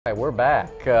All right, we're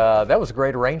back. That was a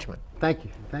great arrangement. Thank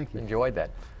you, thank you. Enjoyed that.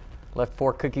 Left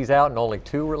 4 cookies out and only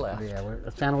 2 were left. Yeah,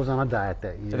 Santa was on a diet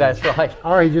that year. That's right.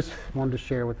 Or he just wanted to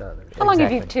share with others. How long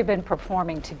have you two been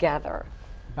performing together?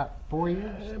 About 4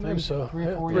 years? Maybe so. 3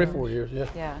 or 4 3 or years. 4 years, yeah.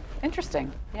 Yeah,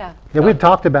 interesting. Yeah. Yeah, we'd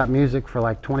talked about music for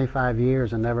like 25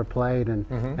 years and never played, and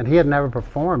and he had never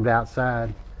performed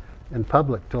outside in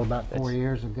public till about 4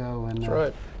 years ago. And That's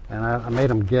right. And I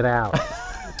made him get out.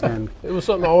 And It was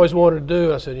something I always wanted to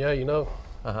do. I said, yeah, you know,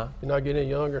 Uh-huh. you're not getting any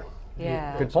younger.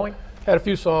 Yeah. Good point. Had a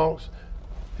few songs.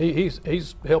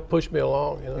 He's helped push me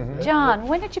along. You know. John,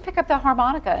 when did you pick up the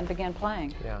harmonica and begin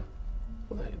playing? Yeah.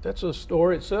 That's a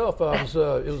story itself. I was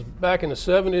it was back in the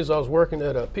 70s. I was working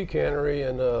at a pea cannery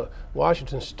in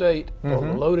Washington State on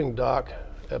the loading dock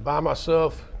by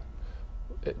myself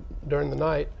during the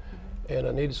night, and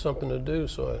I needed something to do,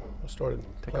 so I started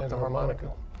playing the harmonica.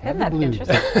 Isn't that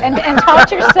interesting? and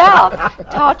taught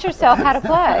yourself how to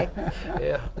play.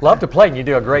 Yeah. Love to play, and you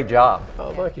do a great job.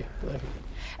 Oh, thank you. Thank you.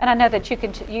 And I know that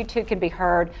you two can be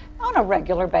heard on a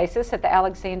regular basis at the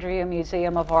Alexandria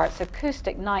Museum of Art's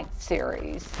Acoustic Night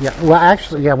Series. yeah, well,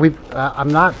 actually, yeah, I'm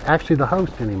not actually the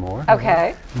host anymore.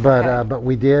 Okay. But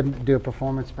we did do a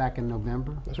performance back in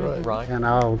November. That's right. Right. And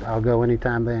I'll go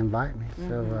anytime they invite me.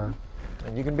 So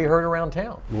And you can be heard around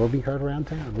town. we'll be heard around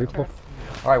town.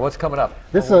 All right, what's coming up?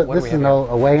 This What do is we an have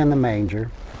here? Away in the Manger,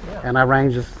 Yeah. and I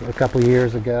arranged this a couple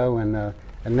years ago, and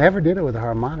never did it with a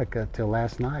harmonica till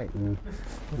last night, and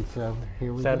so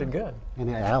here we Sounded go. good.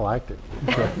 And I liked it.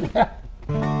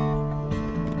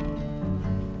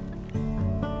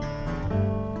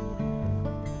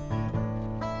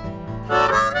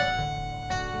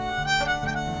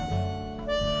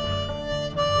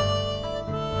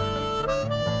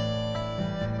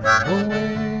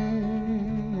 Away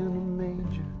in a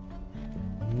manger,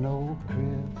 no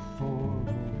crib for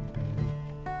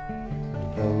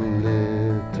the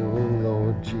little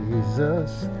Lord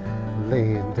Jesus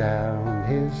laid down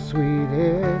his sweet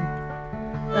head,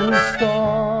 and the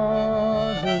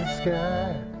stars in the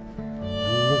sky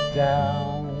looked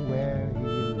down where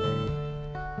he lay.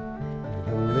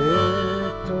 The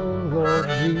little Lord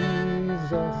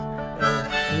Jesus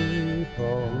asleep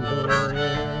on the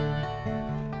way.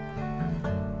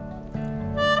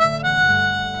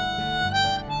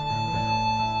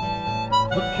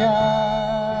 The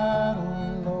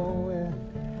cattle lowing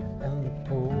and the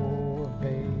poor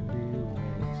baby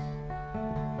wakes,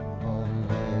 but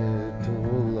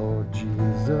little Lord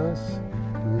Jesus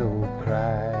no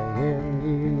crying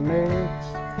he makes.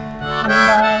 And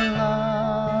I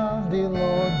love thee,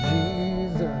 Lord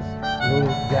Jesus,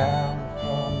 look down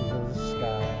from the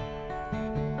sky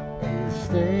and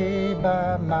stay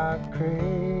by my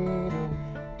cradle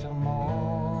till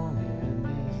morning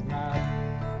is night.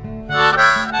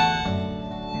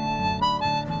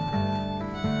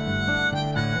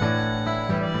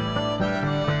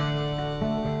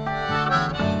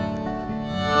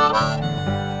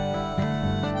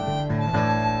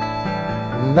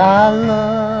 And I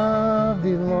love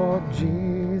thee, Lord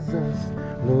Jesus,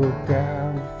 look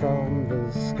down from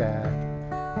the sky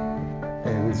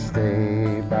and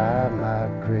stay by my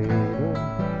cradle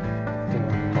till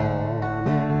the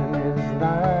morning is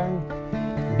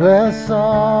night. Bless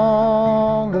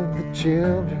all of the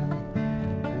children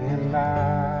in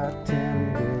thy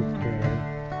tender care,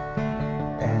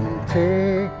 and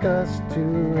take us to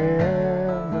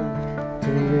heaven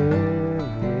to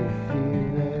live with you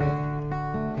there.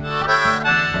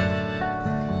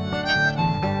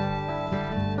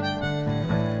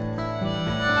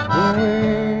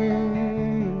 Away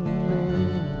in the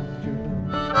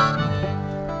manger.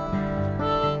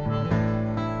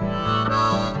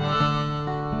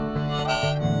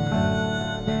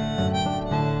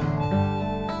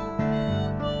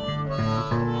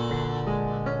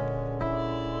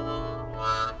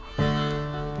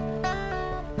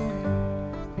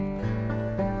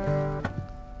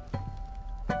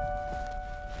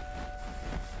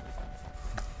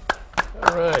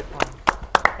 All right.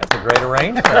 That's a great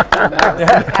arrangement.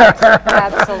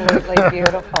 Absolutely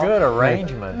beautiful. Good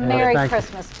arrangement. Merry Thank you.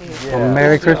 Christmas to you. Yeah. Well,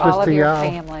 Merry Christmas all of to your y'all.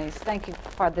 families. Thank you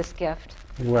for this gift.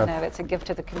 Well, You know, it's a gift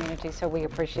to the community, so we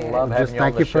appreciate Love it. having just you on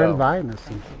thank the you for show. inviting us.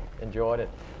 Enjoyed it.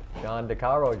 John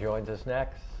DeCaro joins us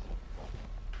next.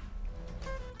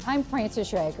 I'm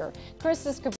Frances Yeager. Chris is